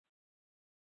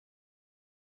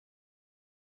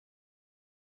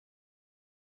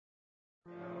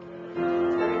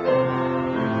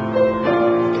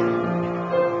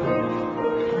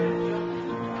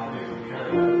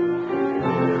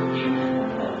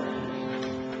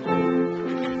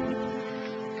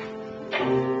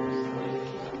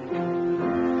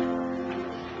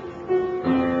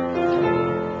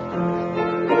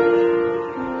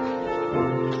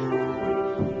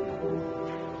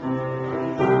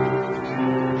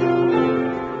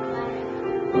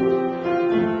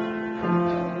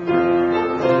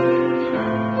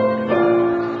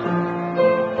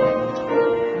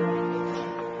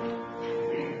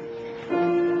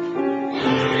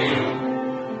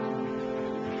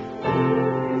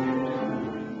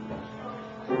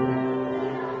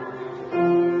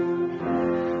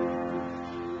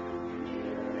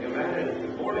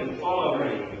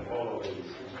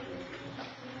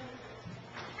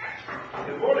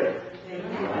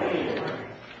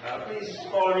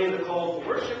follow me in the call for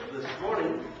worship this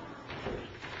morning.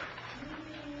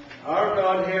 Our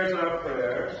God hears our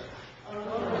prayers.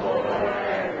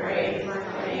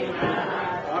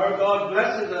 Our God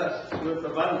blesses us with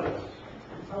abundance.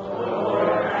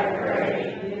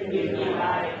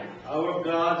 Our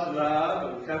God's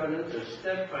love and covenant are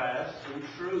steadfast and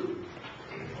true.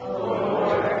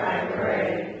 Lord, I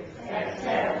pray,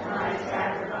 accept my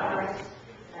sacrifice,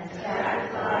 a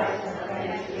sacrifice of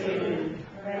thanksgiving,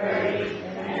 praise,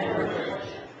 and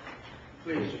worship.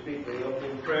 Please repeat the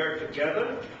opening prayer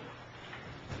together.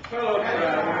 Fellow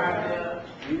traveler,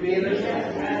 you meet us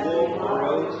as we walk the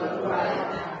roads of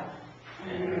life,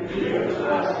 and reveal to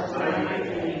us mighty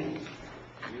things.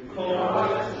 You call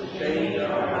us to change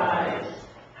our lives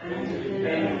and to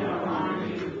depend upon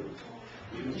you.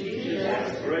 You teach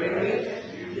us the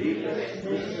greatest, deepest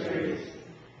mysteries,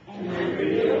 and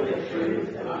reveal the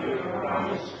truth of your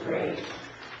promised grace.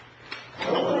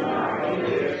 Open our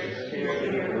ears to hear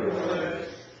your words,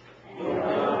 and open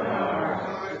our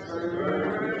hearts to burn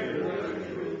with your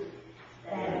truth,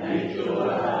 that mutual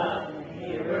love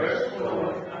may burst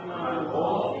forth among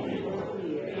all people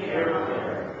here on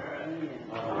earth.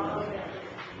 Amen.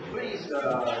 Please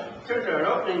turn to our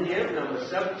opening hymn, number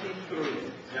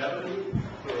 73.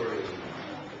 73.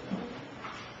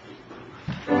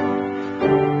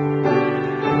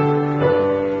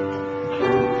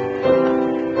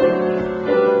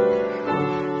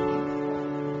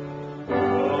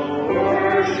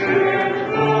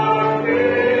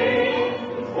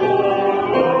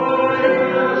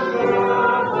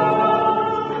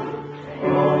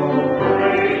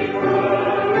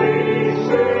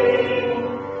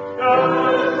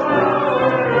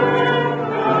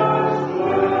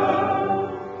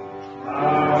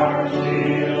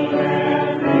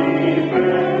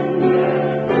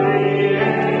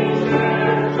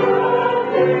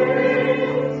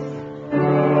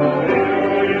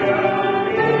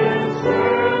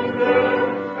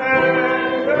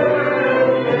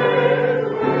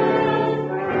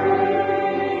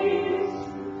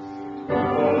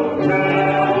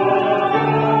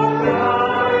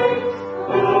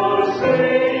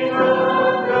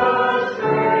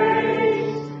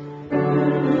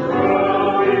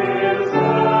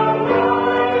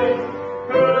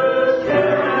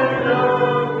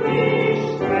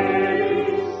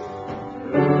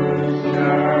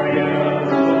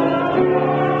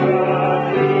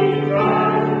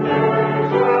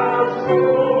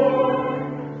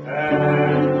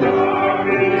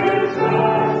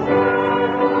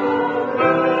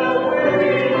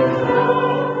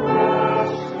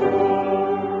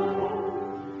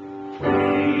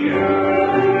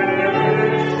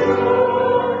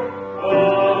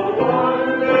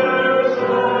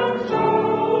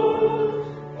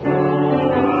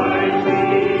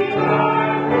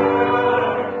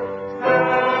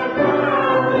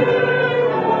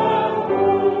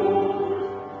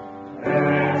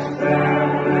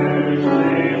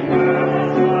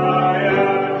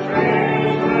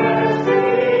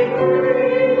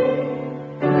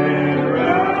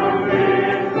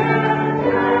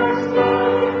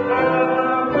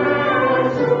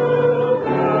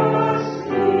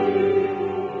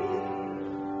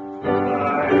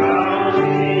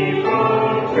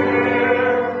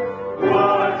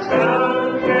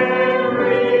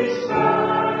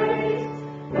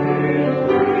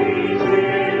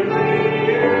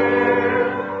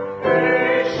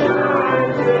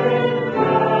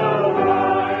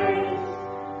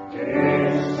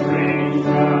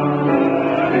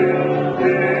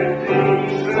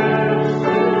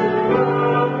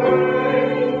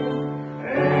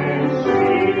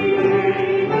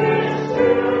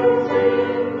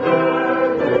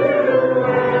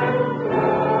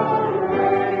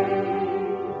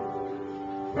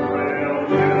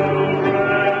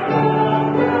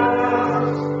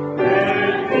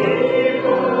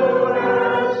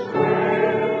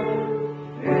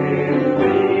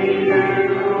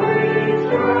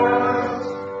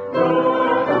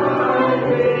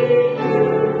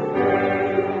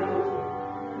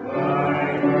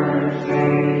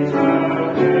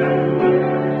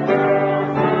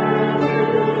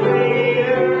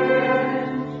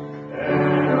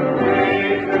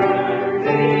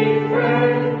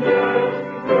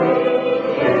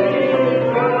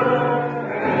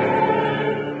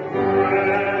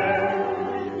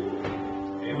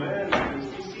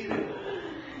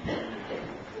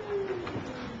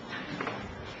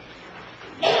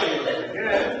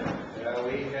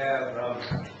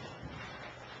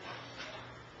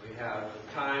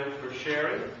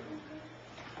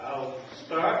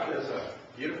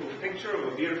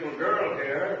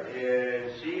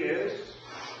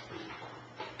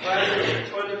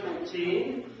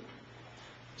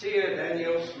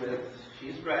 Smith.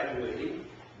 She's graduating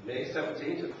May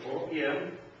 17th at 4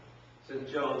 p.m. St.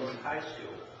 John's High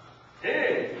School.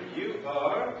 And you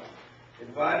are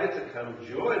invited to come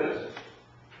join us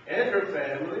and her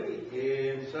family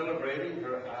in celebrating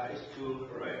her high school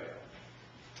career.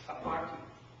 A party.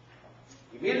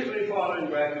 Immediately following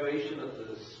graduation at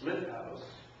the Smith House,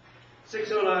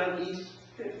 609 East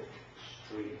 5th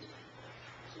Street.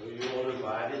 So you're all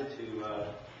invited to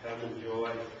come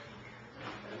enjoy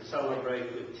and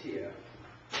celebrate with Tia.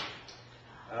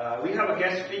 We have a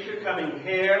guest speaker coming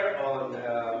here on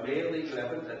May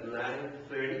 11th at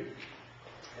 9:30.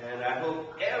 And I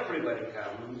hope everybody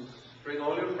comes. Bring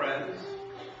all your friends.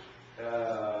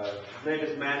 His name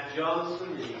is Matt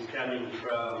Johnson. He's coming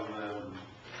from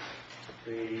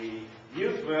the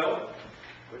Youth Grill,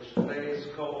 which today is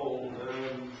called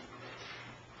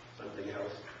something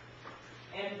else.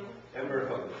 Ember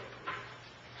Hook.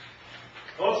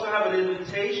 Also have an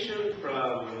invitation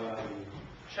from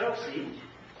Chelsea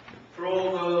for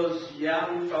all those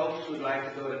young folks who'd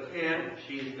like to go to camp.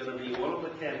 She's going to be one of the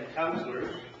camp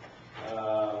counselors.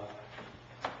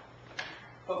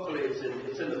 Hopefully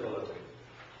it's in the bulletin.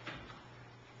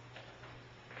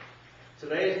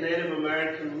 Today is Native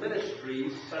American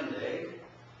Ministries Sunday.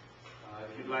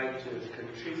 If you'd like to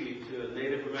contribute to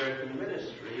Native American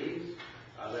Ministries,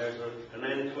 there's an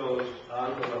enclosed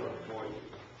envelope for you.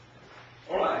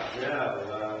 All right,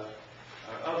 now,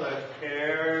 our other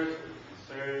cares and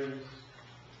concerns.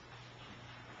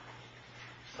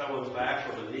 Someone's back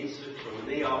from a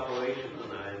knee operation,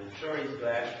 and I'm sure he's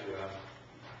glad to.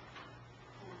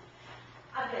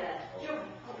 I've got a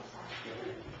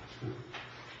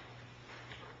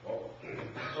Well,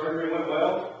 surgery went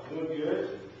well, doing good.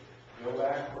 Go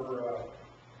back for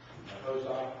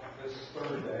post-op this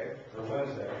Thursday, or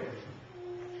Wednesday.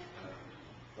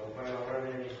 Don't plan on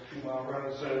running any 2-mile run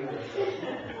soon.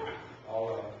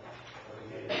 I'll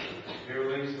be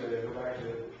released and go back to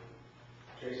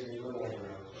chasing these little ones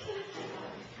around. So.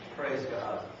 Praise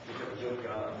God. You've got a good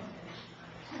God.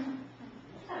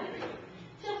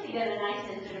 Chelsea did a nice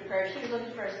answer to prayer. She was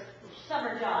looking for a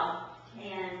summer job,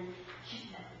 and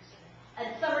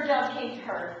a summer job came to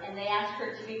her, and they asked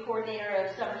her to be coordinator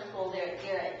of summer school there at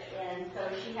Garrett. And so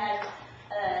she has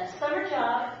a summer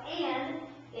job, and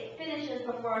it finishes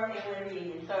before our family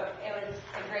reunion. So it was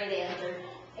a great answer.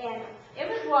 And it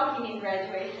was walking in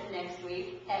graduation next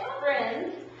week at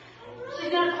Friends.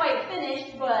 She's not quite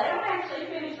finished, but I'm actually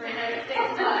finished for another 6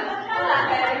 months.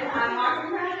 I'm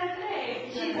walking around that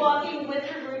day. She's walking with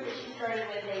her group that she started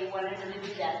with. They wanted her to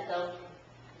do that, so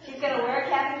she's going to wear a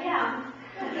cap and gown.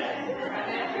 I'm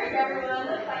going to trick everyone.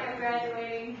 Looks like I'm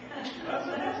graduating.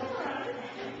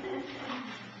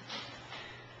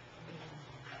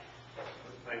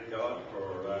 Thank God for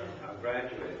our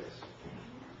graduates.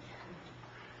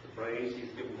 The praise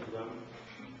He's given to them.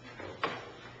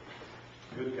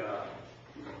 Good God.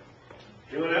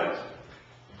 Anyone else?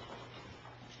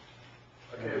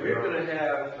 Okay, we're going to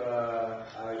have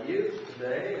our youth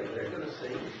today, and they're going to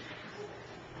sing.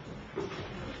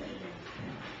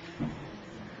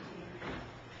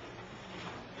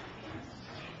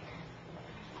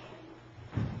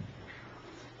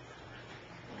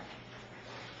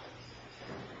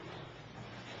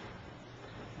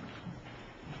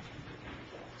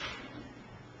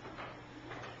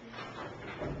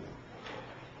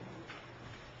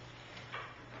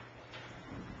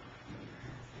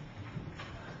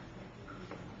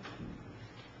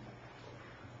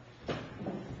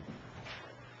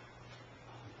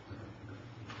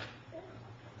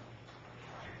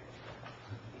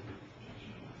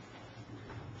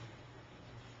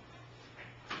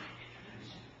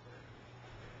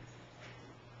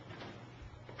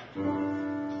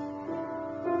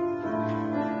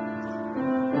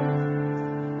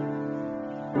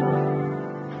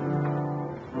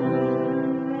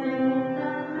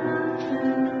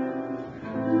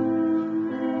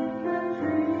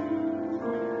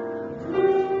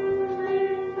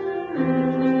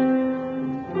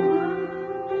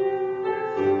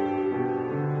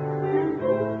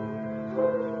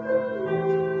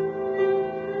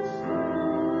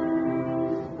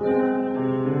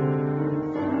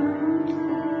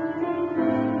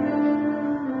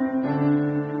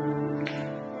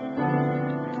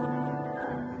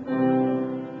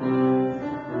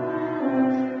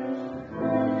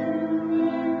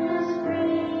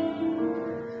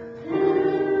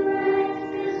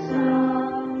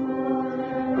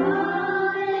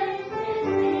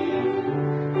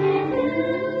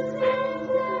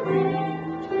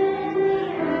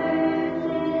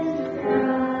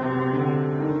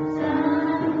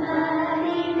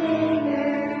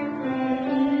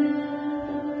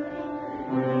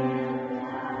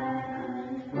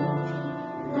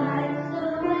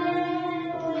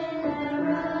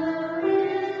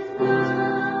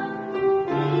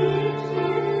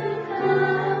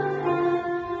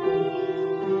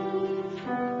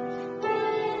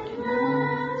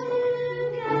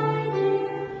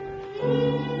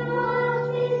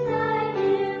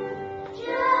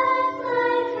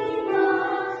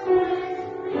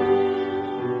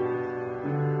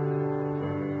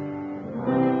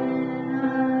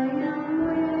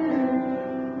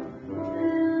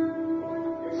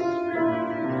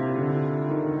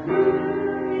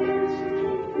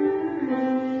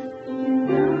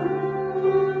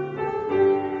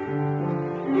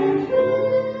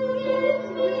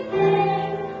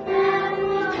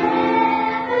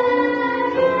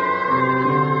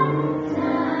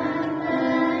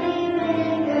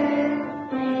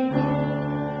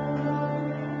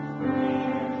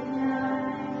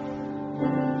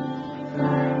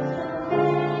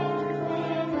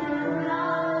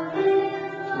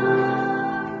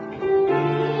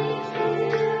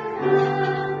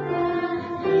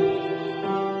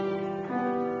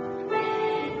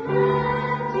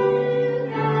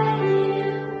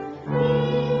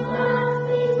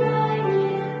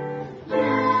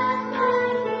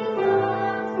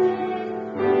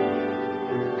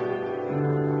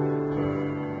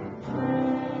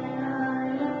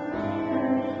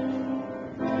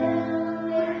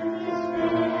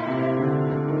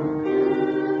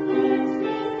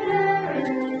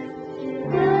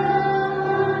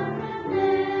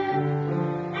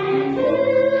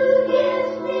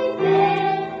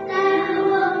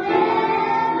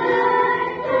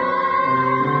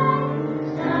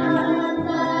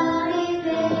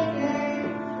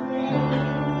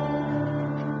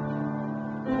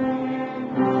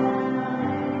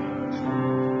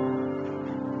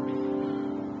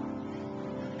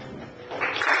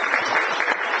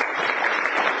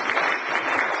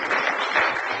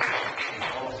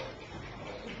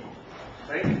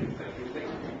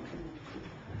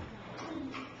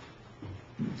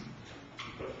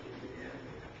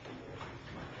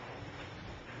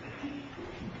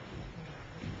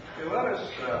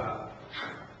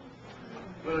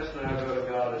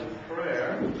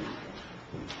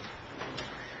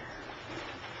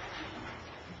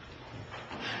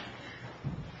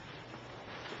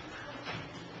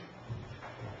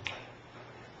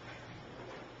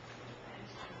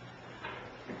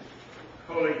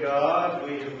 Almighty God,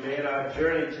 we have made our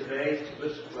journey today to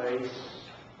this place,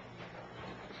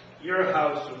 your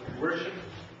house of worship,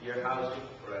 your house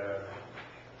of prayer.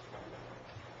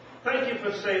 Thank you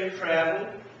for safe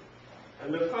travel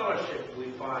and the fellowship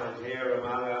we find here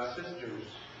among our sisters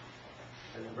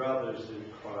and brothers in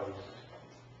Christ.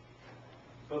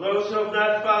 For those who have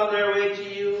not found their way to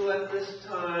you at this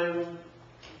time,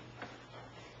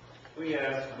 we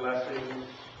ask blessings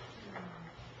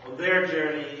on their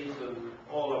journeys and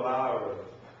all of our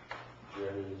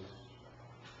journeys.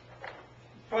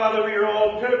 Father, we are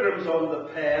all pilgrims on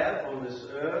the path on this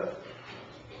earth.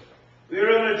 We are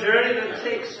on a journey that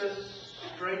takes us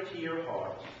straight to your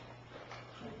heart.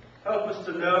 Help us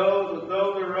to know that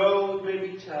though the road may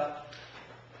be tough,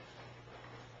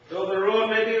 though the road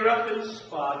may be rough in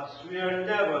spots, we are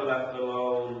never left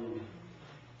alone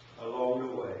along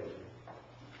the way.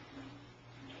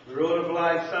 The road of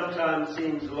life sometimes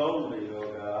seems lonely,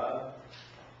 O God.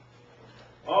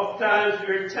 Oftentimes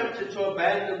we are tempted to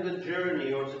abandon the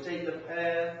journey or to take the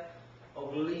path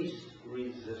of least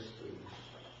resistance.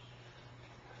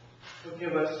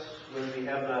 Forgive us when we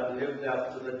have not lived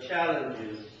up to the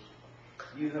challenges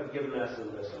you have given us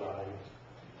in this life.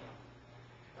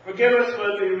 Forgive us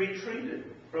when we retreated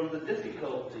from the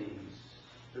difficulties,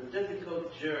 the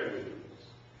difficult journeys,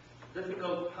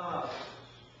 difficult paths.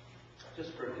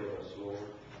 Just forgive us, Lord.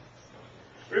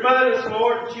 Remind us,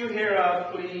 Lord, that you hear our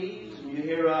pleas, and you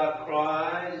hear our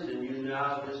cries, and you know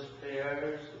our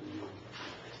despairs, and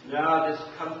you know our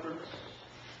discomforts.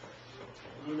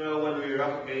 You know when we're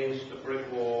up against a brick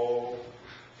wall.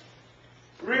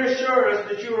 Reassure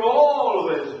us that you're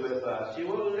always with us. You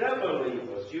will never leave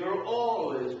us. You're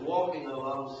always walking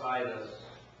alongside us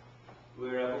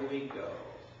wherever we go.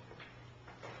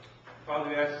 Father,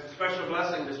 we ask a special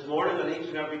blessing this morning on each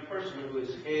and every person who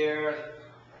is here.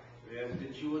 We ask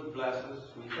that you would bless us.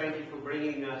 We thank you for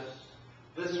bringing us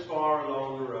this far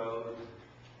along the road.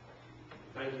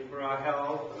 Thank you for our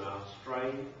health and our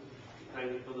strength. We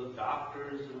thank you for the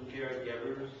doctors and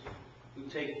caregivers who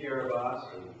take care of us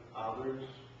and others.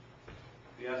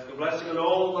 We ask a blessing on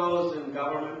all those in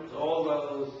government, all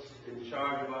those in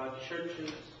charge of our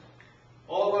churches,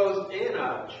 all those in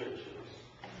our churches.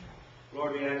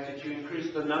 Lord, we ask that you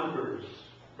increase the numbers,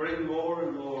 bring more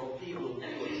and more people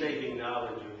to a saving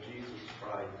knowledge of Jesus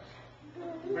Christ.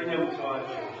 Bring them to our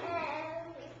church.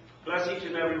 Bless each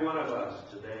and every one of us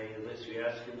today, and this we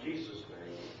ask in Jesus'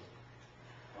 name.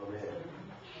 Amen.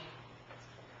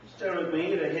 Stand with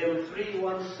me to hymn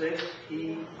 316,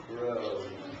 He Rose.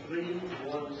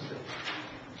 316.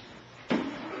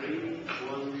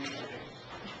 316.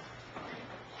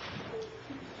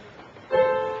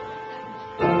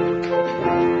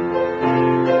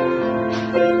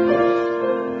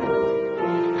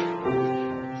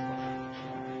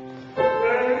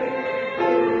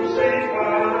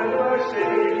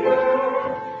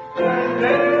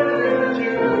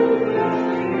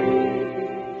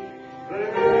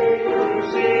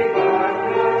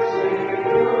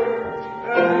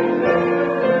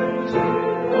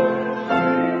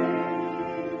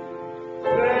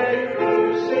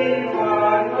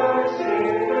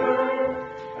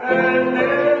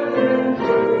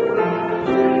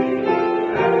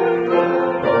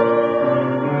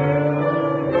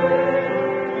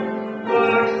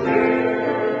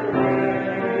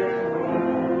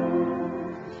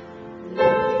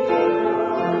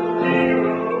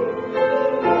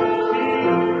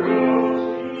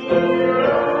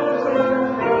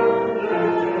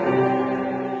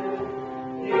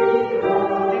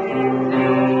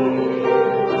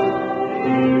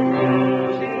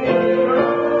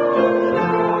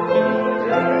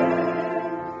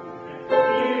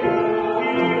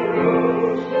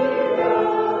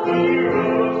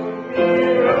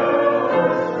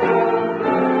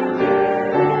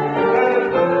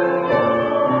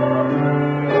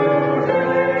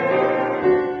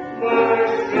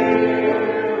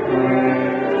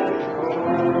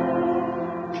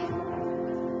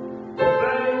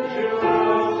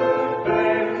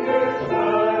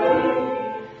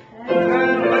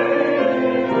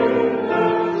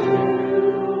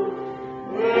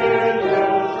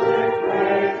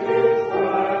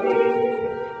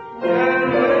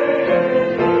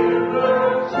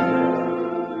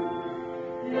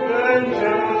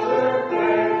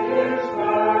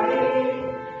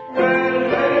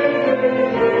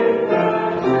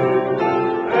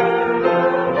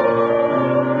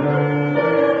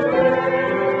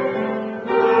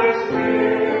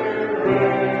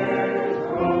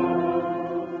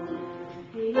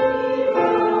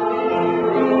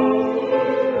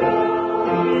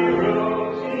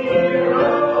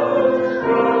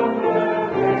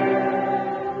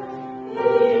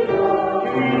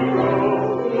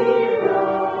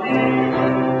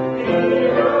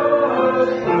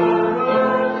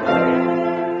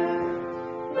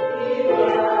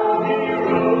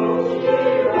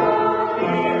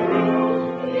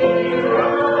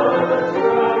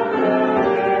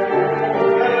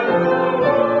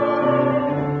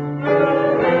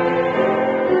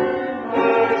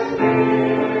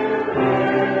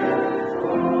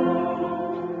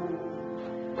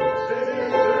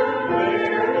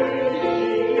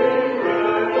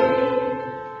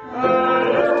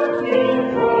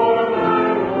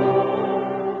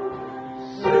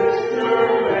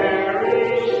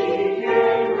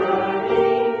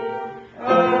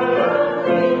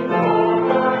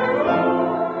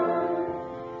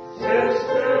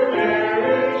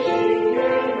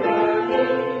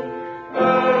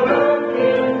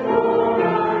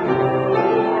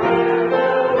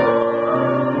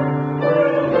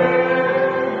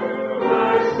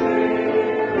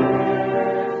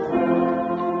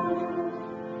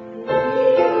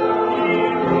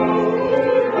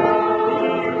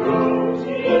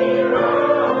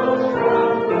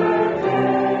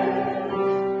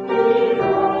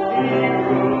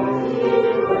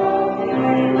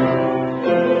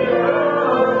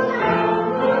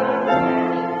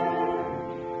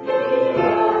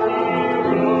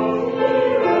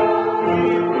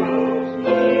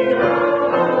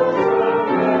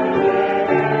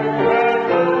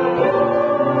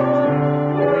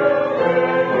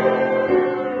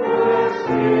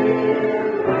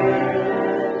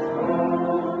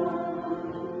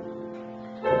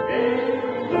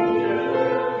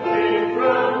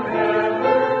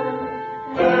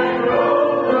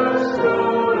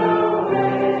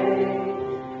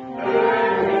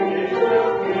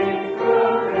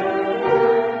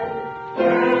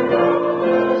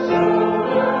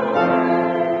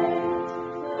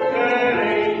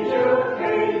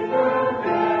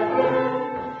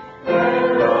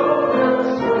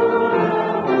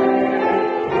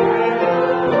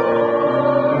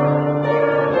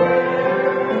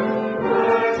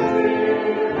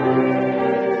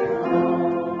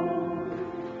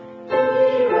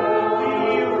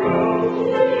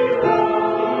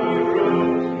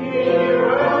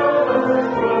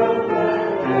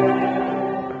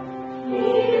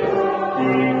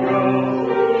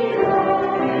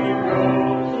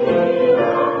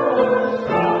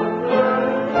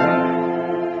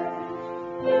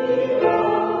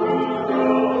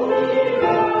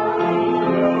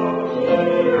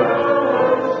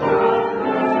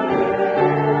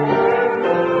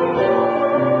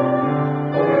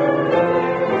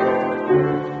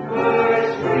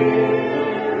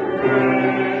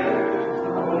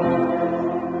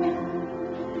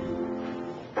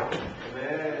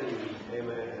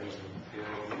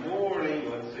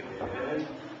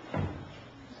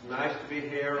 nice to be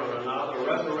here on another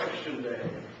Resurrection Day.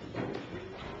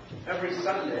 Every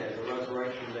Sunday is a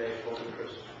Resurrection Day for the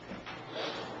Christian.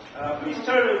 Please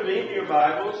turn with me in your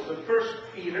Bibles to 1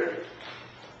 Peter.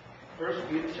 1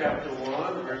 Peter chapter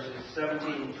 1, verses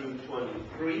 17 through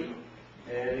 23.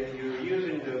 And if you're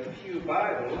using the Pew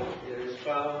Bible, it is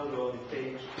found on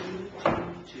page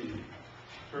 222.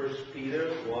 1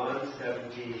 Peter 1,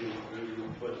 17 through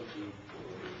 23.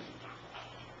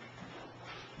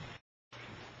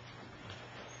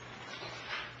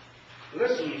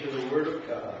 Listen to the Word of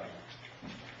God.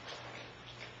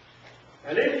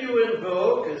 And if you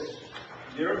invoke as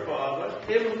your Father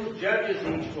Him who judges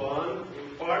each one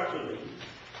impartially,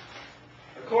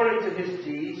 according to his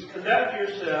deeds, conduct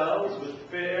yourselves with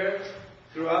fear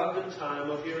throughout the time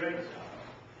of your exile.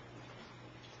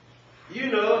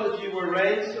 You know that you were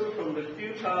ransomed from the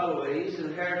futile ways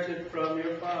inherited from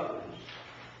your fathers,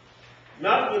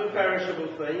 not with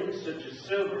perishable things such as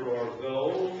silver or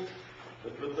gold,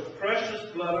 but with the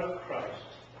precious blood of Christ,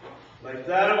 like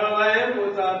that of a lamb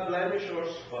without blemish or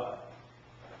spot.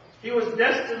 He was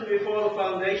destined before the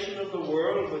foundation of the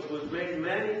world, but was made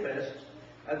manifest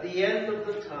at the end of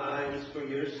the times for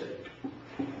your sake.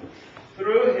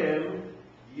 Through him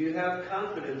you have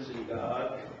confidence in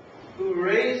God, who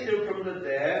raised him from the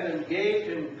dead and gave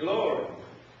him glory,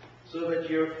 so that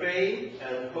your faith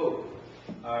and hope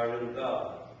are in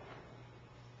God.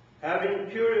 Having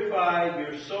purified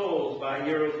your souls by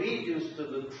your obedience to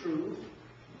the truth,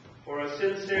 for a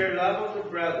sincere love of the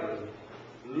brethren,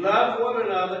 love one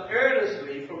another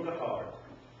earnestly from the heart.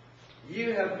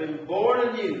 You have been born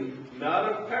anew,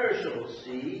 not of perishable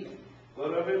seed,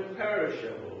 but of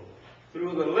imperishable,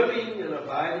 through the living and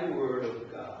abiding Word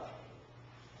of God.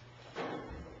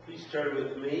 Please turn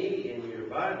with me in your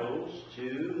Bibles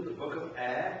to the book of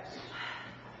Acts.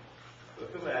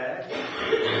 Book of Acts.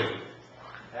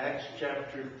 Acts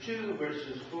chapter 2,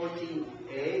 verses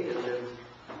 14a and then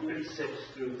 36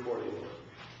 through 41.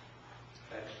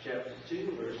 Acts chapter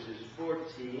 2, verses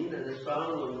 14, and it's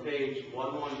found on page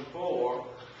 114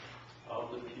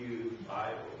 of the Pew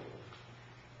Bible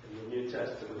in the New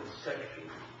Testament section.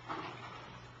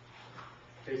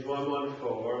 Page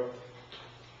 114,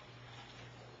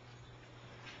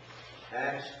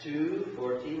 Acts 2,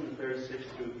 14, and 36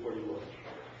 through 41.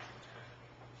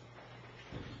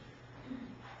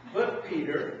 But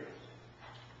Peter,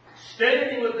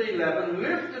 standing with the 11,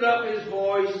 lifted up his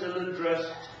voice and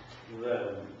addressed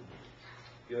them.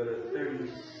 Go to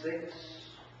 36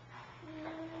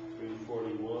 through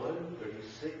 41,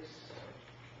 36.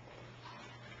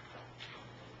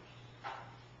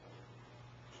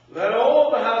 Let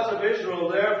all the house of Israel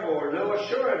therefore know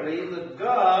assuredly that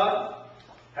God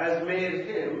has made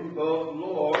him both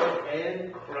Lord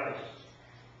and Christ,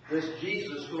 this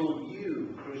Jesus whom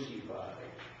you crucified.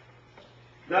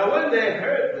 Now when they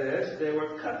heard this, they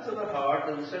were cut to the heart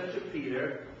and said to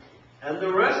Peter and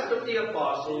the rest of the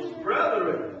apostles,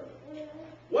 Brethren,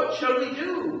 what shall we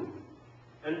do?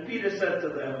 And Peter said to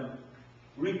them,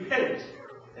 Repent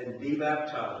and be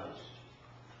baptized,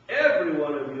 every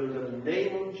one of you, in the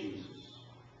name of Jesus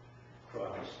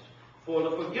Christ, for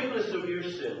the forgiveness of your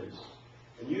sins,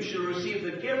 and you shall receive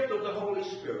the gift of the Holy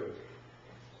Spirit.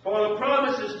 For the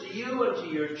promise is to you and to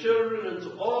your children and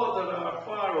to all that are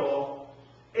far off,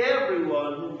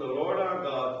 everyone whom the Lord our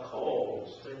God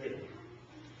calls to him.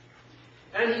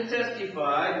 And he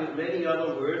testified with many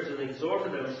other words and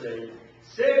exhorted them, saying,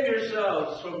 Save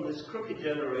yourselves from this crooked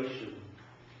generation.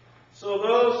 So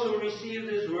those who received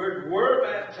his word were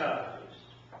baptized,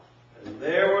 and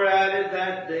there were added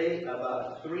that day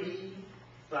about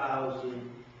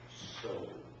 3,000 souls.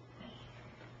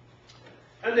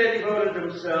 And they devoted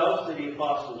themselves to the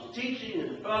apostles' teaching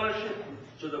and fellowship,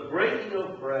 to the breaking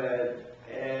of bread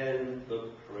and the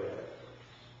prayers.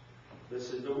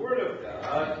 This is the Word of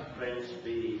God. Thanks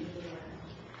be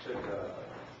to God.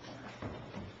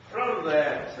 From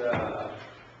that,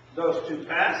 those two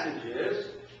passages,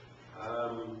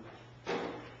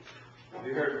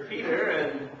 we heard Peter,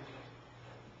 and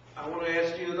I want to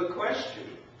ask you the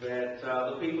question that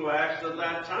the people asked at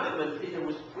that time when Peter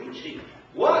was preaching.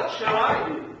 What shall I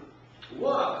do?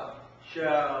 What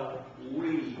shall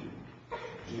we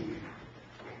do?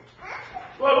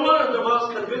 Well, one of the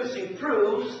most convincing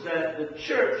proofs that the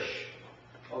Church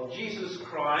of Jesus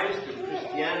Christ and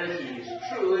Christianity is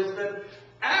true is that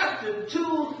after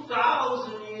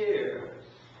 2,000 years,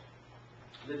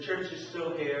 the church is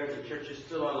still here, the church is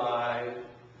still alive,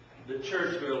 the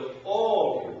church will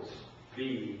always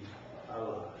be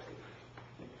alive.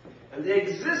 And the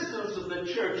existence of the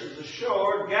church is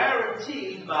assured,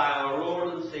 guaranteed by our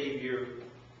Lord and Savior,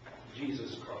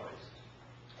 Jesus Christ.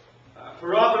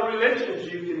 For other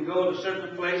religions, you can go to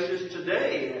certain places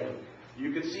today, and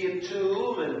you can see a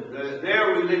tomb, and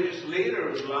their religious leader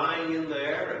is lying in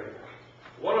there. And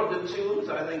one of the tombs,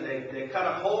 I think they cut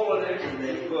a hole in it, and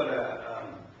they put a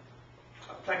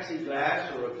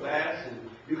plexiglass or a glass, and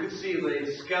you can see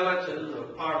the skeleton, or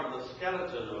part of the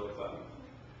skeleton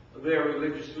of their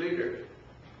religious leader.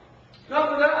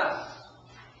 Not with us.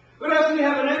 With us, we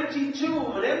have an empty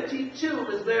tomb. An empty tomb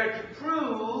is there to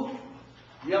prove,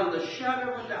 beyond the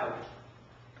shadow of a doubt,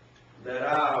 that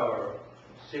our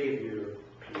Savior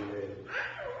lived.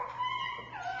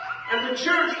 And the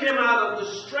church came out of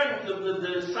the strength of the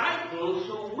disciples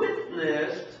who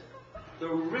witnessed the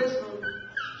risen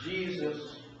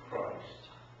Jesus Christ.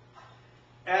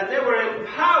 And they were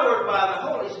empowered by the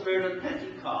Holy Spirit at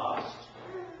Pentecost.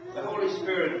 The Holy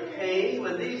Spirit came,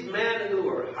 and these men who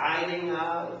were hiding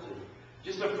out, and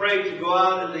just afraid to go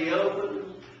out in the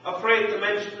open, afraid to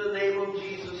mention the name of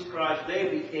Jesus Christ, they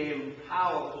became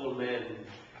powerful men.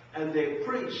 And they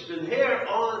preached. And here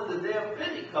on the day of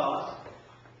Pentecost,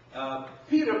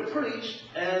 Peter preached,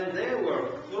 and there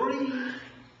were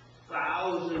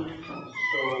 3,000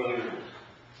 souls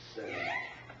saved.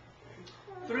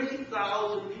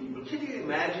 3,000 people. Can you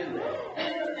imagine that?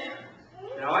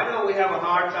 Now, I know we have a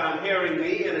hard time hearing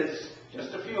me, and it's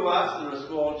just a few of us in a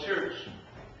small church.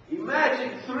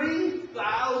 Imagine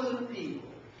 3,000 people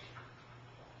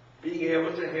being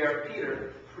able to hear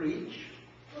Peter preach,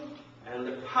 and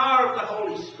the power of the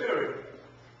Holy Spirit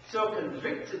so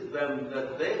convicted them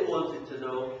that they wanted to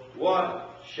know,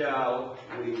 what shall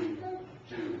we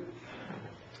do?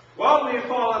 Well, we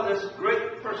follow this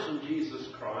great person, Jesus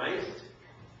Christ,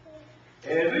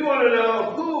 and we want to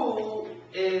know, who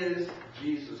is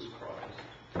Jesus Christ?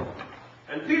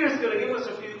 And Peter's going to give us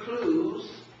a few clues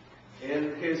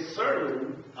in his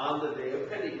sermon on the day of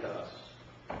Pentecost.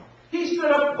 He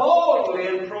stood up boldly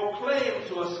and proclaimed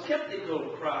to a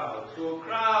skeptical crowd, to a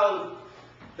crowd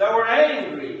that were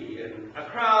angry, and a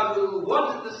crowd who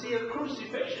wanted to see a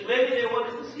crucifixion. Maybe they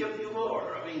wanted to see a few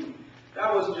more. I mean,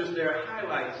 that was just their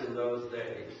highlights in those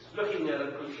days, looking at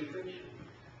a crucifixion.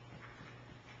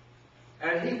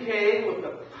 And he came with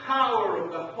the power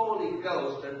of the Holy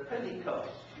Ghost at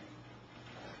Pentecost.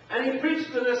 And he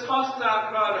preached to this hostile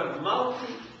crowd of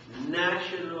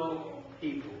multinational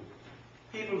people.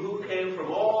 People who came from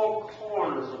all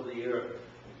corners of the earth.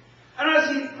 And as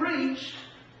he preached,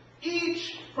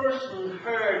 each person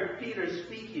heard Peter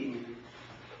speaking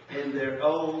in their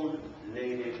own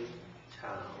native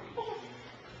town.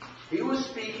 He was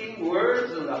speaking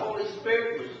words, and the Holy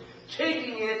Spirit was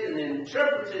taking it and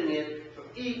interpreting it for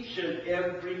each and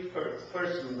every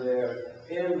person there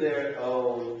in their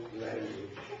own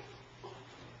language.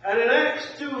 And in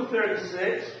Acts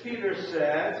 2:36, Peter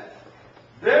said,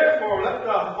 "Therefore let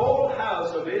the whole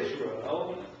house of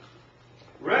Israel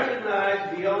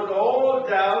recognize beyond all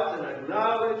doubt and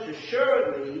acknowledge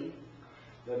assuredly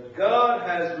that God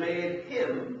has made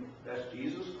him," that's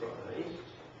Jesus Christ,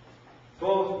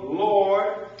 "both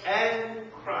Lord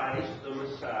and Christ, the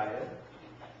Messiah,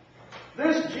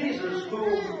 this Jesus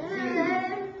whom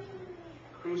you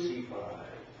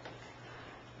crucified."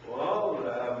 Well,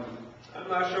 I'm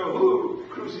not sure who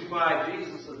crucified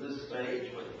Jesus at this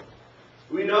stage, but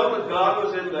we know that God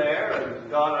was in there, and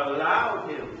God allowed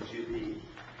him to be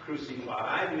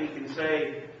crucified. We can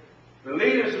say the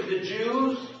leaders of the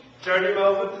Jews turned him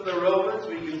over to the Romans.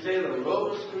 We can say the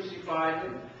Romans crucified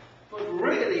him. But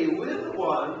really, we're the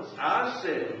ones, our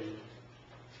sin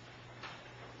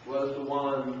was the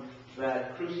one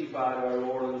that crucified our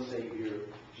Lord and Savior,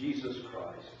 Jesus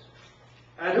Christ.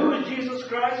 And who is Jesus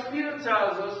Christ? Peter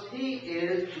tells us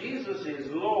Jesus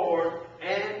is Lord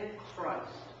and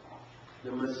Christ,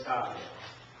 the Messiah.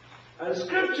 And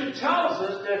Scripture tells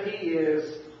us that he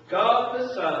is God the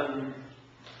Son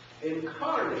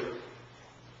incarnate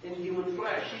in human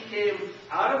flesh. He came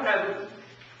out of heaven,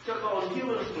 took on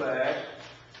human flesh,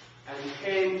 and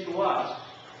came to us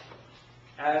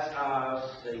as our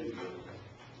Savior,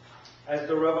 as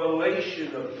the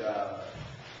revelation of God.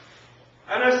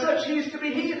 And as such, he is to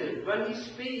be heeded when he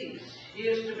speaks. He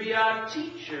is to be our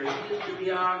teacher. He is to be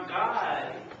our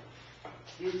guide.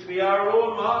 He is to be our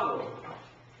role model.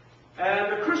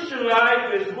 And the Christian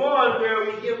life is one where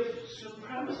we give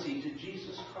supremacy to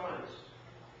Jesus Christ.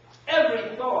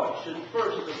 Every thought should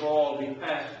first of all be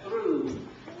passed through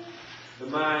the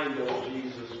mind of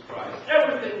Jesus Christ.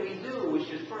 Everything we do, we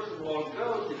should first of all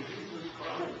go to Jesus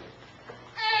Christ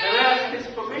and ask his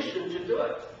permission to do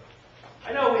it.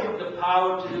 I know we have the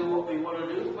power to do what we want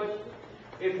to do, but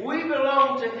if we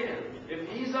belong to him, if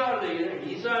he's our leader,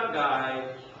 he's our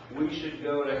guide, we should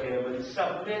go to him and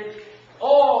submit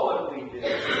all that we do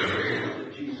to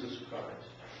Jesus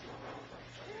Christ.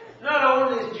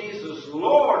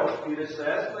 Peter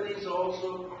says, but he's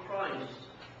also Christ,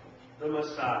 the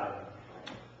Messiah.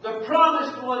 The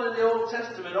promised one in the Old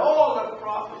Testament. All the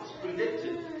prophets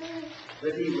predicted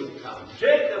that he would come.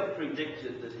 Jacob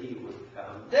predicted that he would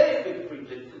come. David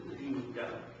predicted that he would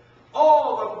come.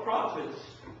 All the prophets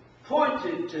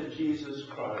pointed to Jesus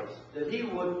Christ, that he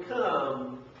would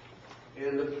come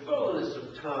in the fullness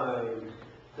of time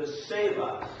to save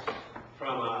us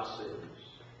from our sins.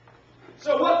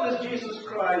 So what does Jesus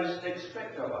Christ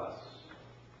expect of us?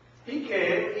 He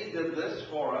came, he did this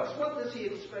for us. What does he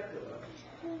expect of us?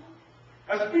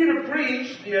 As Peter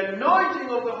preached, the anointing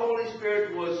of the Holy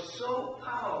Spirit was so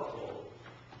powerful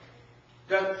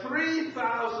that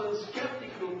 3,000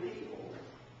 skeptical people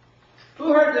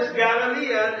who heard this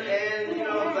Galilean, and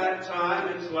that time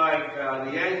it's like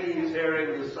the Yankees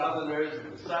hearing the Southerners,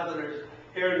 and the Southerners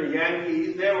hearing the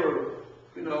Yankees. They were,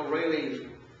 really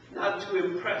not too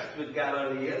impressed with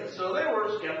Galileans, so they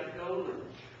were skeptical.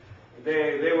 And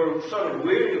they were sort of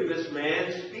weary of this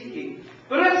man speaking.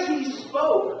 But as he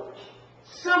spoke,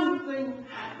 something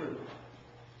happened.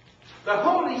 The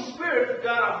Holy Spirit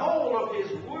got a hold of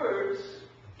his words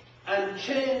and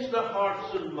changed the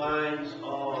hearts and minds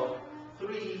of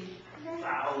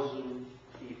 3,000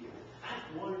 people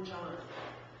at one time.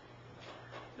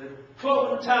 The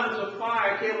cloven tongues of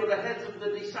fire came on the heads of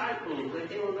the disciples. They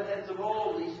came on the heads of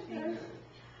all these people.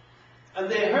 And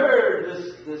they heard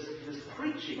this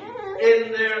preaching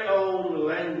in their own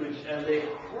language, and they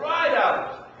cried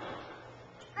out,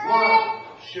 "What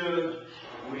should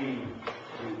we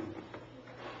do?"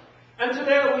 And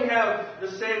today we have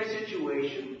the same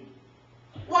situation.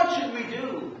 What should we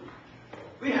do?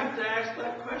 We have to ask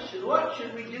that question. What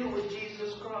should we do with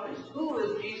Jesus Christ? Who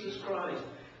is Jesus Christ?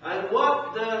 And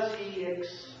what does he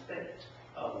expect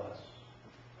of us?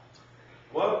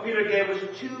 Well, Peter gave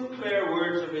us two clear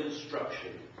words of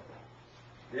instruction.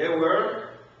 They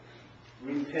were,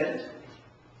 repent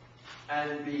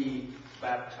and be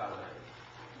baptized.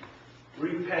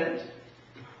 Repent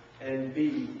and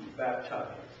be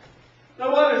baptized.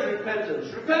 Now, what is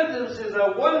repentance? Repentance is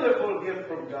a wonderful gift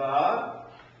from God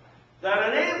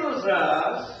that enables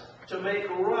us to make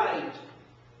right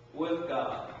with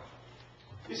God.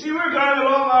 You see, we're going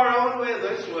along our own way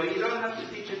this way. You don't have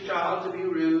to teach a child to be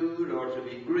rude or to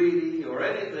be greedy or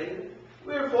anything.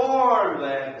 We're born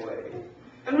that way.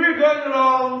 And we're going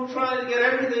along trying to get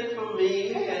everything from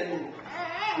me, and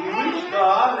we reach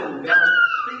God, and God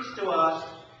speaks to us,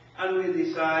 and we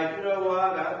decide, you know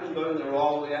what, I've been going the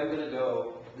wrong way, I'm going to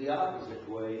go the opposite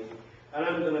way, and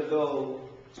I'm going to go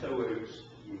towards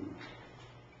you.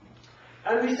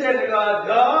 And we say to God,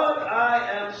 God,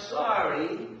 I am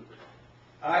sorry.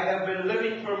 I have been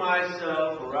living for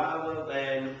myself rather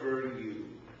than for you,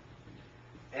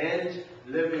 and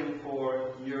living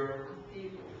for your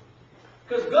people.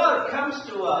 Because God comes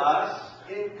to us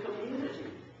in community.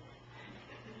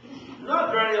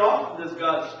 Not very often does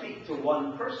God speak to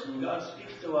one person. God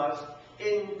speaks to us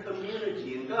in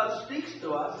community. And God speaks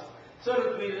to us so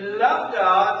that we love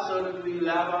God, so that we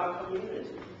love our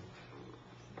community.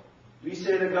 We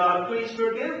say to God, please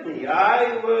forgive me.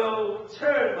 I will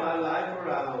turn my life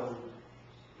around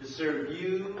to serve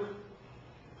you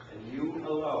and you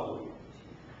alone.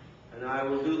 And I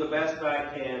will do the best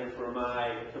I can for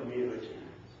my community,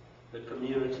 the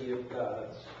community of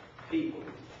God's people.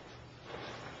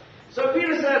 So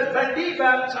Peter says, but be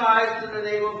baptized in the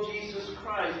name of Jesus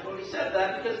Christ. Well, he said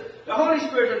that because the Holy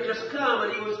Spirit had just come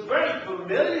and he was very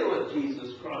familiar with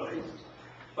Jesus Christ.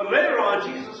 But later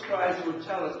on, Jesus Christ would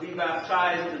tell us, be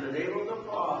baptized in the name of the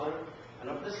Father, and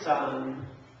of the Son,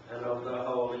 and of the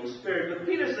Holy Spirit. But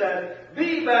Peter said,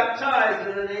 be baptized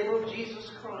in the name of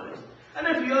Jesus Christ. And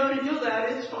if you only do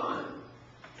that, it's fine.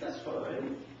 That's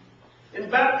fine. In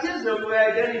baptism, we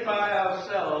identify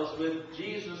ourselves with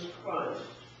Jesus Christ.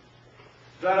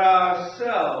 That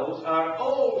ourselves, our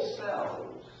old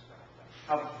selves,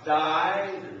 have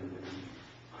died and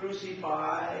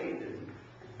crucified and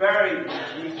buried with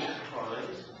Jesus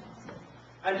Christ.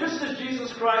 And just as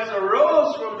Jesus Christ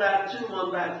arose from that tomb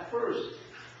on that first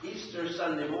Easter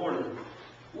Sunday morning,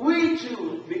 we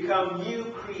too become new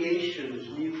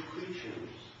creations, new creatures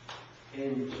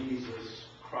in Jesus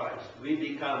Christ. We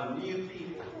become new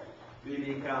people. We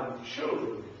become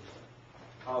children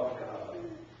of God.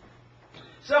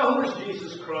 So who is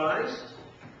Jesus Christ?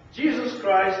 Jesus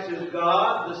Christ is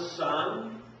God the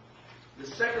Son, the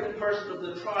second person of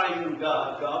the triune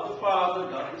God. God the Father,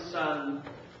 God the Son,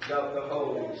 God the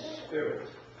Holy Spirit.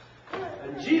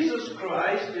 And Jesus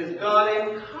Christ is God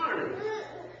incarnate.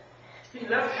 He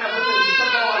left heaven and he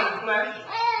took on flesh,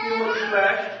 human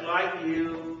flesh, like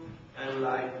you and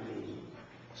like me.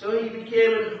 So he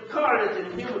became incarnate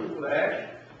in human flesh,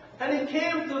 And he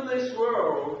came to this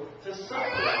world to suffer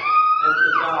and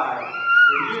to die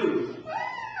for you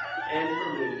and for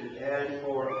me and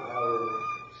for our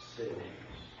sins.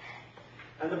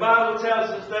 And the Bible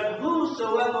tells us that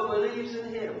whosoever believes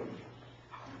in him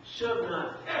should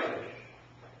not perish,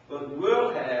 but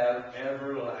will have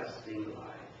everlasting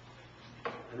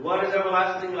life. And what is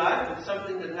everlasting life? It's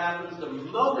something that happens the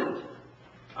moment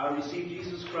I receive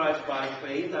Jesus Christ by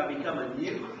faith. I become a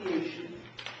new creation.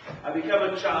 I become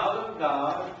a child of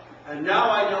God. And now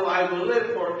I know I will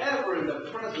live forever in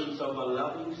the presence of a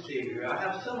loving Savior. I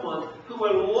have someone who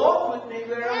will walk with me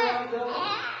wherever I go.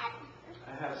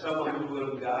 I have someone who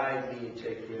will guide me and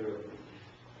take care of me.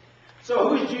 So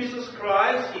who is Jesus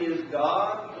Christ? He is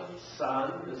God the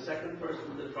Son, the second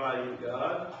person of the triune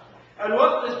God. And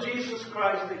what does Jesus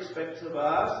Christ expect of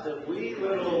us? That we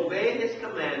will obey his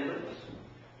commandments.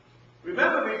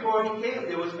 Remember, before he came,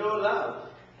 there was no love.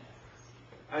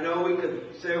 I know we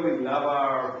could say we love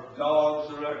our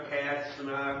dogs and our cats and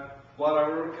our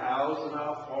whatever, cows and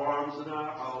our farms and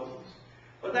our homes.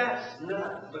 But that's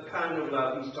not the kind of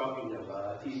love he's talking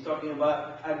about. He's talking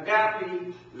about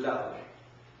agape love.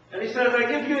 And he says, I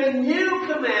give you a new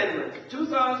commandment.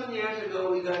 2,000 years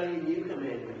ago, we got a new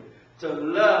commandment. To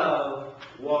love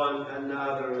one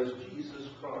another as Jesus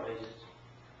Christ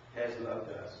has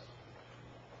loved us.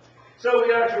 So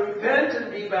we are to repent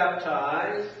and be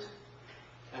baptized.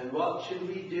 And what should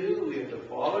we do? We have to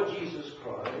follow Jesus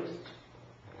Christ.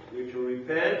 We have to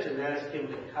repent and ask him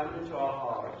to come into our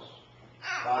hearts.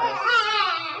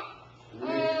 And we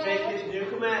have to take his new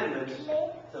commandments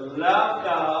to love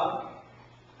God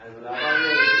and love our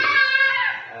neighbor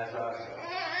as ourselves.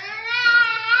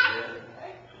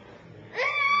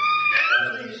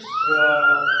 Please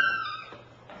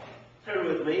turn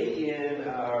with me in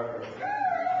our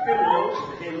hymnals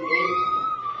to hymn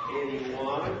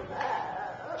 881.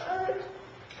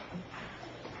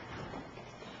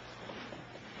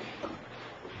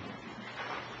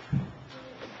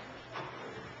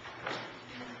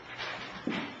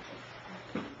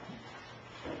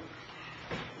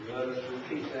 Let us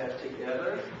repeat that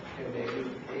together. Hymn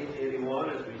 881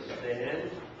 as we stand.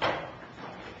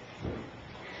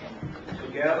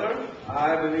 Together,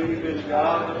 I believe in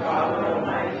God the Father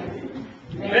Almighty,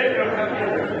 maker of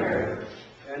heaven and earth,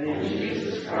 and in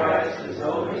Jesus Christ, his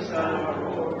only Son,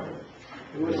 our Lord,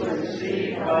 who was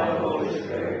conceived by the Holy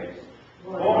Spirit,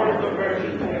 born of the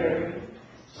Virgin Mary,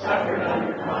 suffered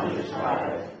under Pontius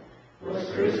Pilate,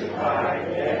 was crucified,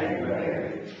 dead, and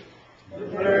buried. The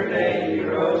third day he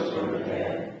rose from the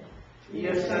dead. He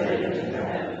ascended into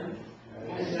heaven,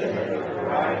 and sitteth at the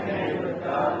right hand of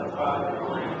God the Father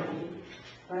Almighty.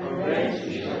 From thence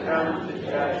he shall come to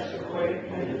judge the quick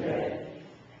and the dead.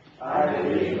 I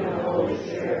believe in the Holy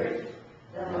Spirit,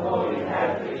 the Holy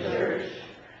Catholic Church,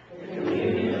 the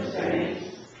communion of saints,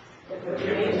 the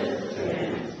forgiveness of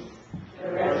sins, the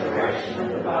resurrection of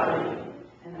the body,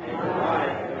 and the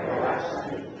life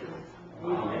everlasting.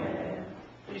 Amen.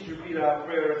 Please repeat our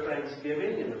prayer of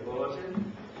thanksgiving in the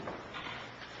bulletin.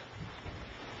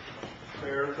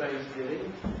 Prayer of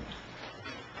thanksgiving.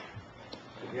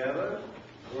 Together.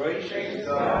 Gracious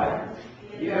God,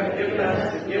 you have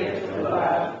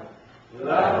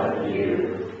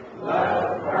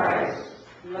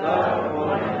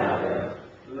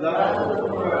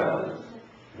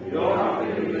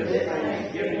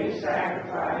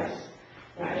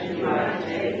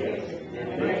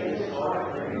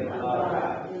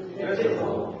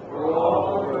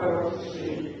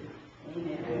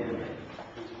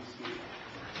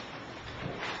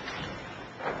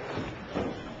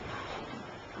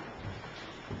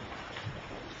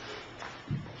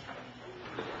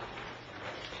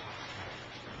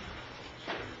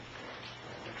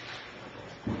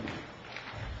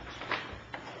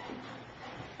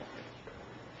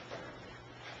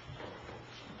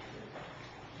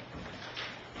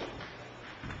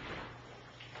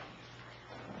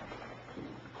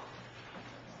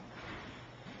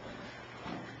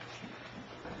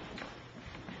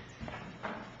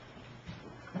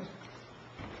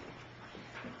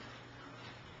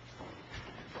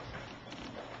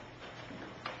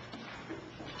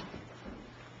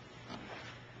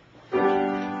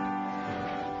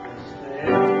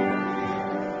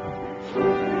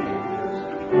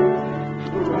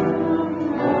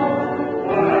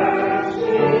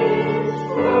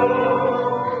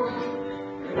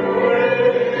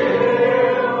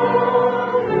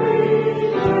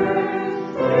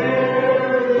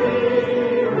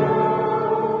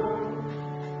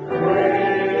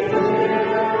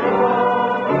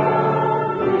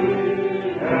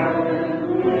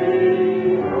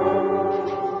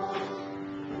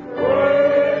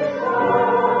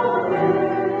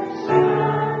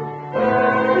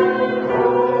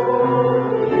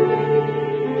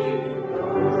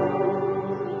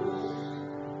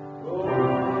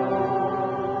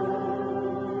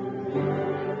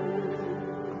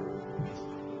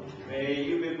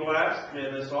blessed.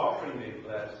 May this offering be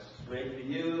blessed. May it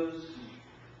be used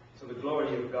to the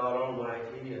glory of God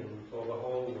Almighty and for the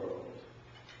whole world.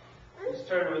 Please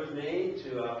turn with me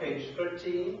to page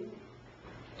 13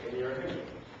 in your hymn.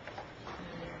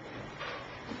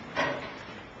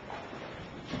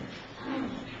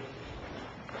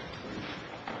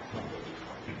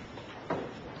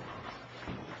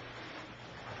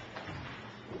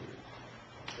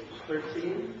 Page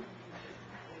 13.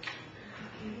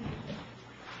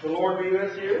 The Lord be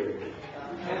with you.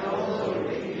 And also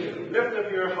with you. Lift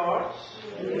up your hearts.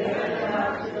 Lift them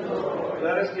up to the Lord.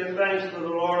 Let us give thanks to the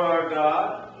Lord our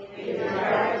God. It is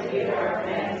right to give our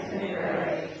thanks and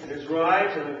praise. It is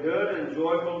right and a good and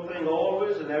joyful thing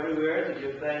always and everywhere to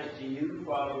give thanks to you,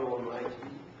 Father Almighty,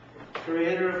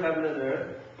 Creator of heaven and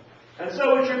earth. And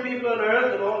so with your people on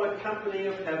earth and all the company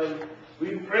of heaven,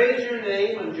 we praise your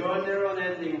name and join their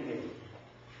unending hymn.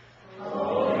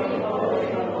 Holy,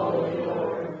 holy, holy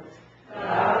Lord,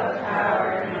 God of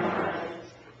power and might,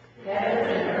 heaven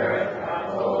and earth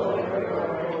are full of your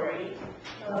glory.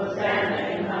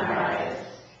 Hosanna in the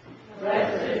highest.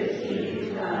 Blessed is he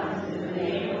who comes in the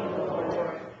name of the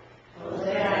Lord.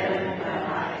 Hosanna in the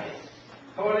highest.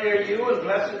 Holy are you and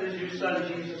blessed is your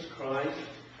Son, Jesus Christ.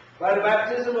 By the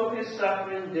baptism of his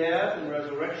suffering, death, and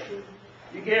resurrection,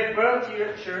 you gave birth to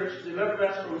your church, delivered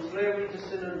us from slavery to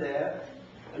sin and death,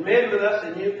 and made with us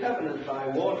a new covenant by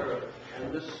water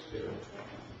and the Spirit.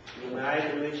 The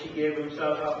night in which he gave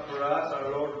himself up for us,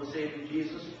 our Lord and Savior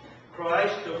Jesus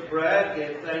Christ took bread,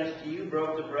 gave thanks to you,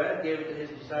 broke the bread, gave it to his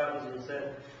disciples, and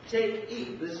said, "Take,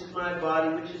 eat, this is my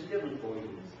body which is given for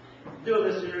you. Do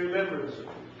this in remembrance of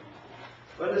me."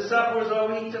 When the supper was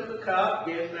over, he took the cup,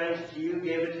 gave thanks to you,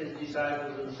 gave it to his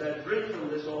disciples, and said, "Drink from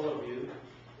this, all of you.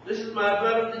 This is my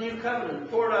blood of the new covenant,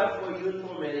 poured out for you and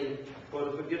for many, for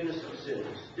the forgiveness of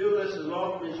sins. Do this as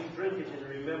often as you drink it in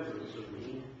remembrance of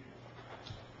me."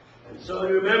 And so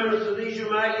in remembrance of these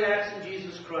your mighty acts in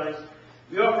Jesus Christ,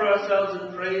 we offer ourselves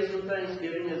in praise and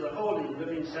thanksgiving as a holy and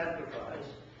living sacrifice,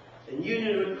 in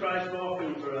union with Christ's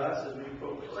offering for us as we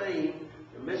proclaim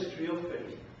the mystery of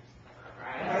faith.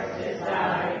 Christ is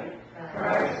died,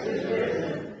 Christ is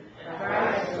risen,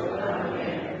 Christ will come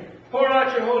again. Pour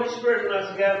out your Holy Spirit on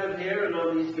us gathered here and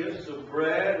on these gifts of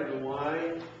bread and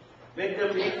wine. Make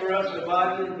them be for us the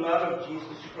body and blood of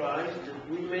Jesus Christ, that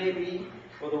we may be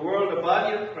for the world the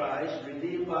body of Christ,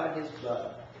 redeemed by his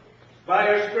blood. By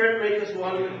your Spirit make us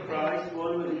one with Christ,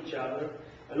 one with each other,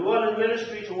 and one in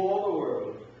ministry to all the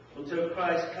world, until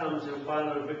Christ comes in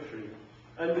final victory,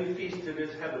 and we feast at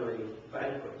his heavenly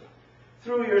banquet.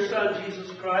 Through your Son,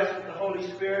 Jesus Christ, with the Holy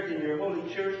Spirit in your holy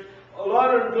church, all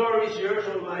honor and glory is yours,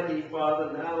 Almighty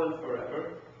Father, now and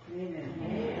forever.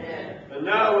 Amen. And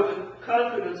now, with the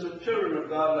confidence of children of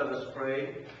God, let us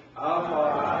pray. Our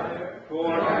Father, who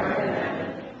art in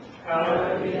heaven,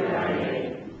 hallowed be thy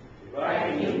name.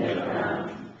 Thy kingdom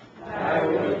come, thy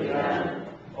will be done,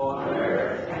 on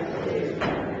earth as it is in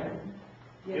heaven.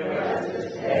 Give us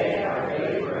this day our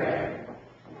daily bread,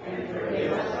 and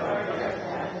forgive us our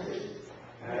trespasses,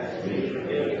 as we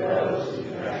forgive those who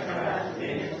trespass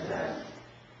against us.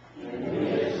 And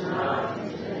lead us not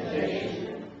into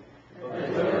temptation, but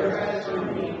deliver us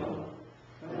from evil.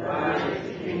 For thine is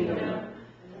the kingdom,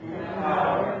 and the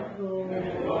power, and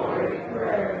the glory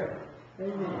forever.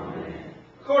 Amen.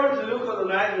 According to Luke, on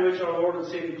the night in which our Lord and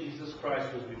Savior Jesus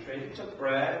Christ was betrayed, he took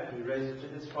bread, he raised it to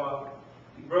his Father.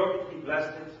 He broke it, he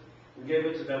blessed it, and gave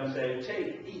it to them, saying,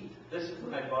 "Take, eat, this is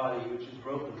my body which is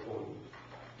broken for you.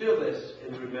 Do this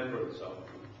in remembrance of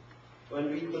me." When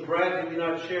we eat the bread, we do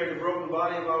not share the broken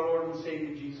body of our Lord and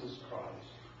Savior Jesus Christ.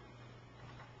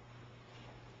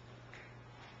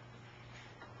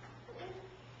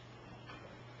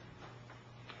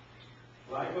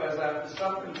 Likewise, after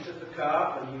supper, he took the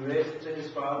cup, and he raised it to his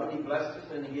Father, and he blessed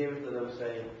it, and he gave it to them,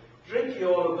 saying, "Drink ye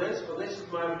all of this, for this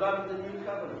is my blood of the new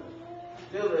covenant.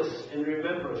 Do this in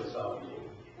remembrance of me."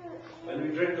 When we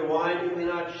drink the wine, we may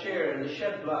not share in the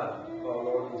shed blood of our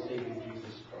Lord and Savior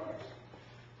Jesus Christ.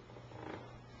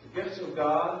 The gifts of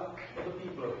God for the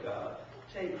people of God.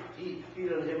 Take, eat,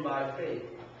 feed on him by faith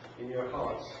in your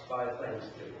hearts by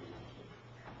thanksgiving.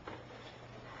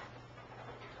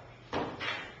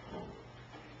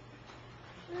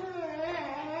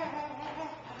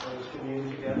 Let us commune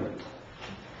together.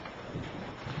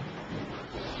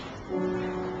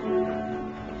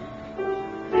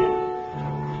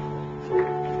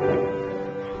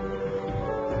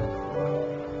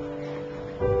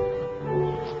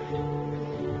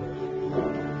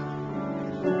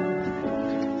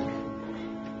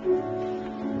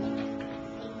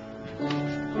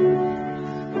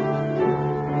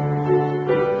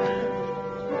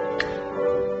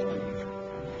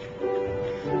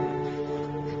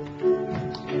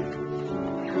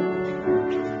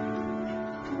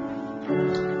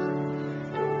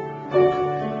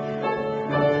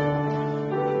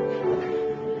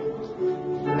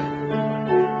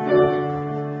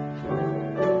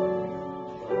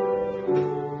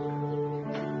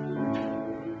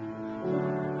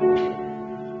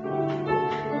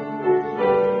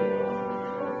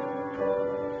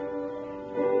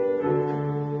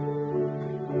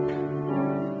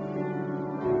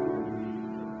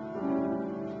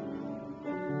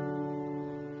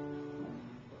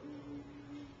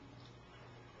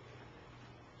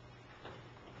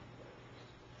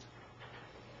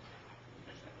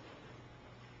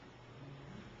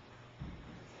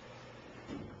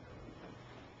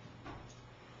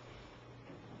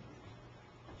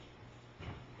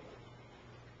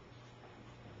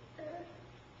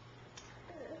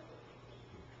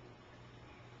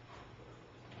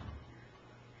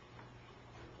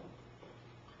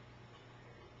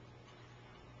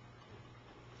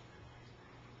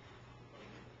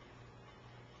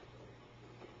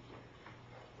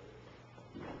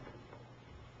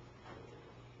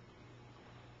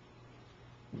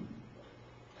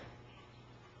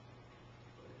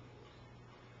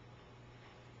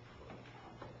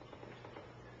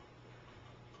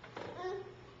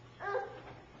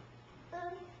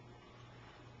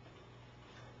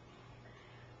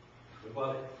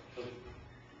 body.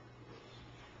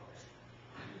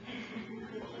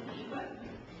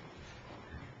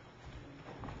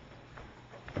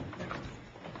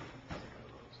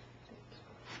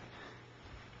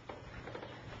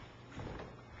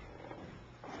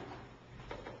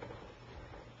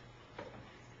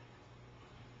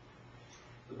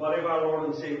 The body of our Lord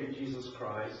and Savior Jesus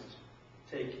Christ.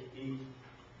 Take, eat.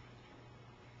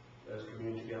 Let us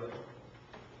commune together.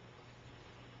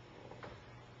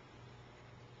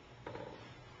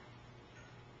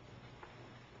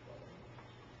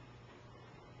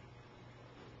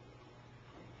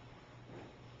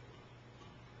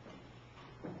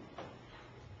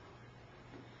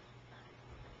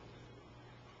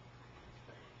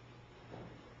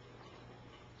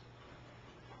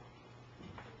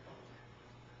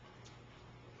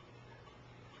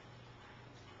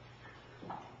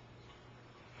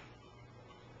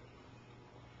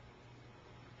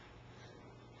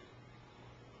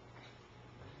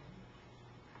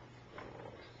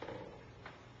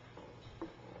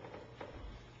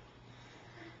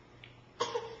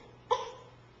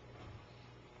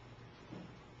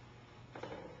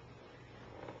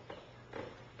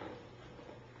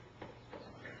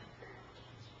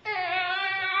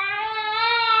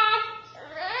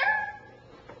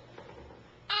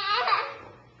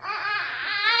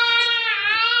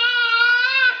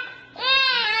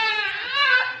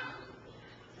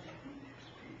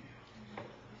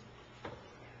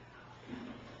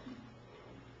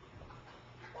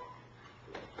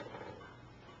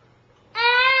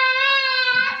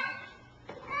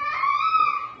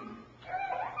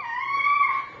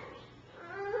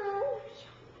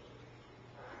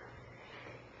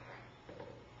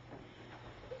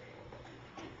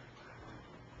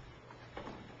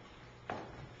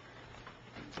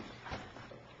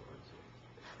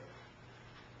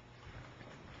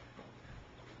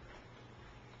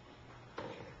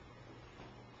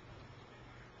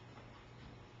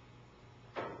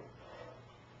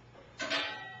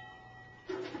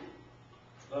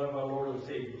 Blood of our Lord and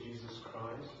Savior Jesus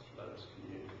Christ, let us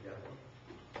commune together.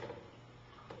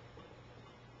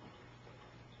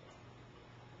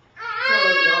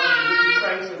 Lord God, we give you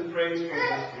thanks and praise for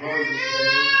this glorious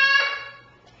day.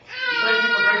 We thank you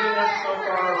for bringing us so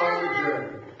far along the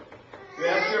journey. We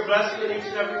ask your blessing on each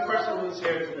and every person who is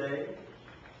here today.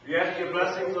 We ask your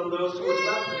blessings on those who would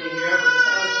love to be here but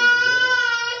can't be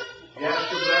here. We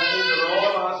ask your blessings on all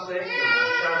of our sick and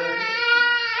our challenges.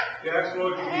 We ask,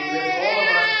 Lord, you be with all of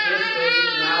us this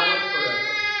day, now and forever.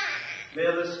 May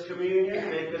this communion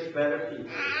make us better people.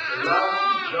 To love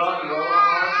God with all our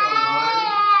hearts, our minds,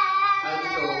 and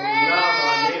soul. We love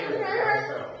our neighbors as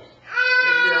ourselves.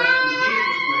 This we ask in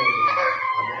Jesus' name.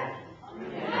 Amen.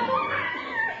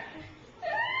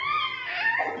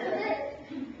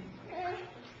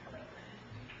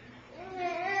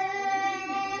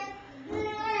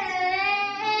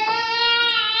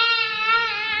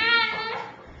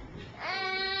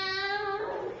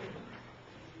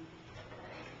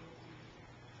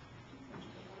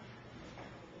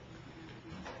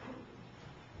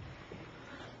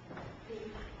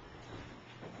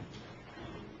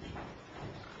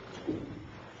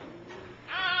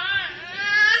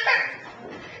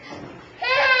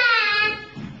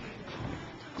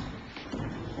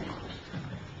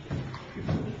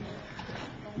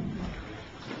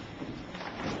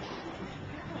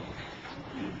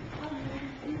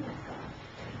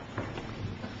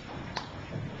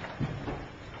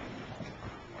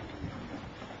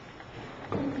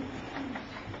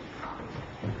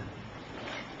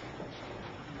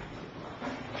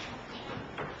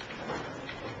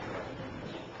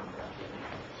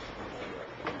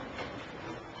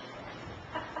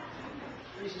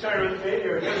 Please turn with me.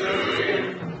 Your hymn number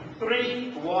is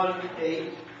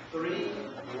 318.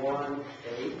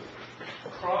 318.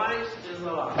 Christ is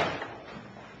alive.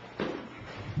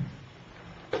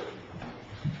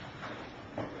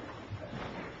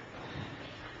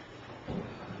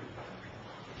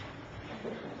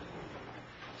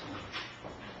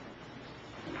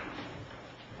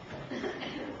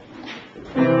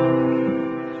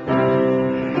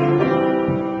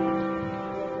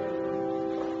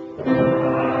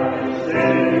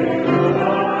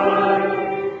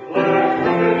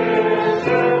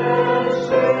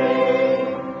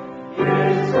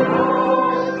 Yes,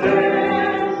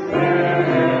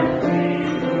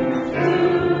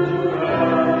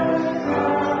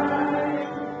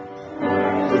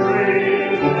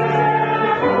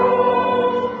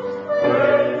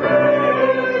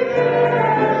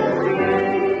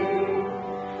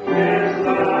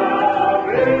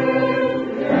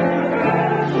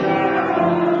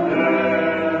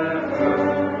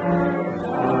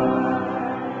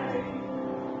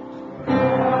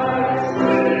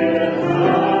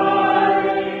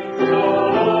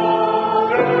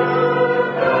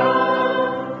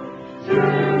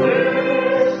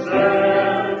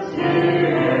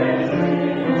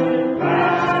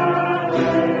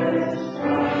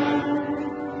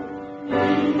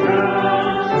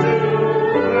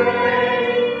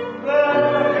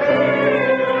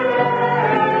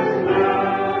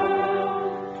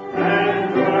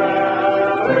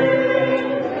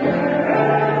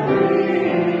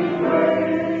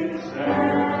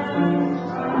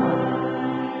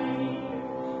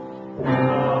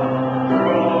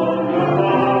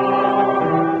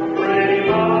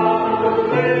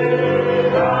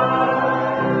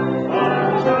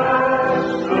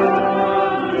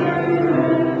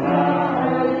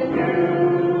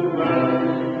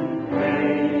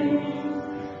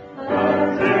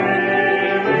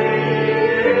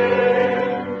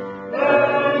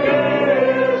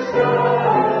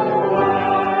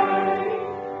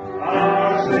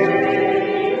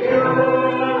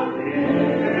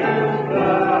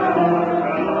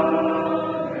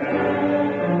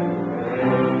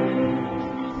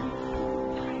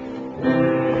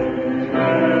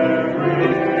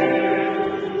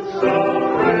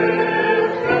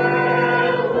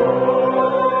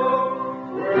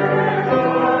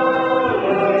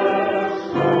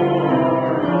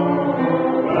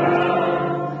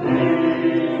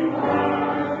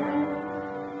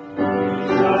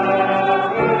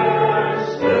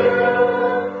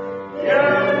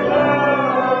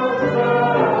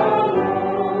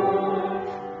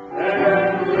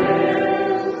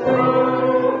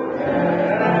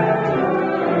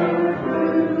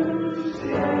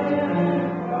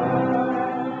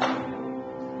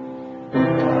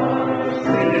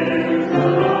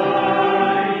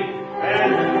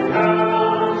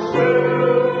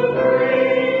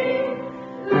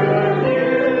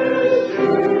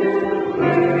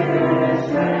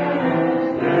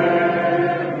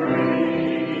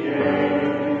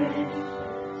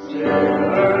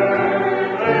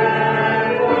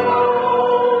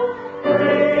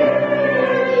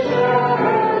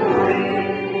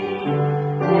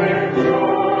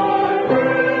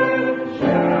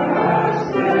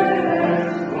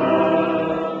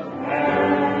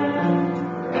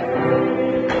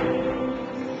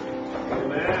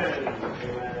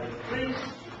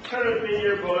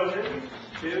 your bulletins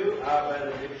to our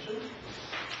benediction.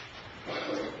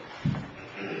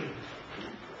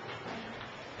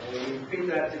 And we repeat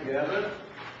that together.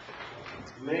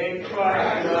 May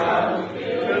Christ God be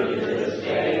with you this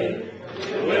day,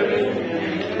 the living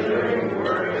and enduring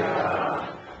Word of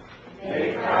God.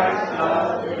 May Christ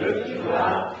God lift you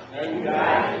up and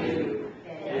guide you,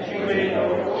 that you may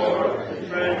go forth and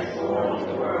transform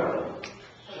the world.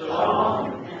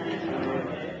 Shalom and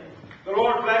amen. The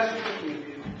Lord bless you and keep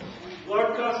you. The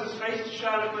Lord cause his face to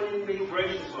shine upon you and be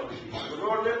gracious unto you. The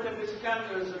Lord lift up his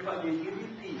countenance upon you and give you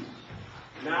peace,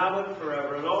 now and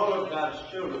forever. And all of God's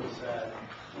children said,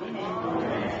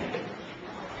 Amen.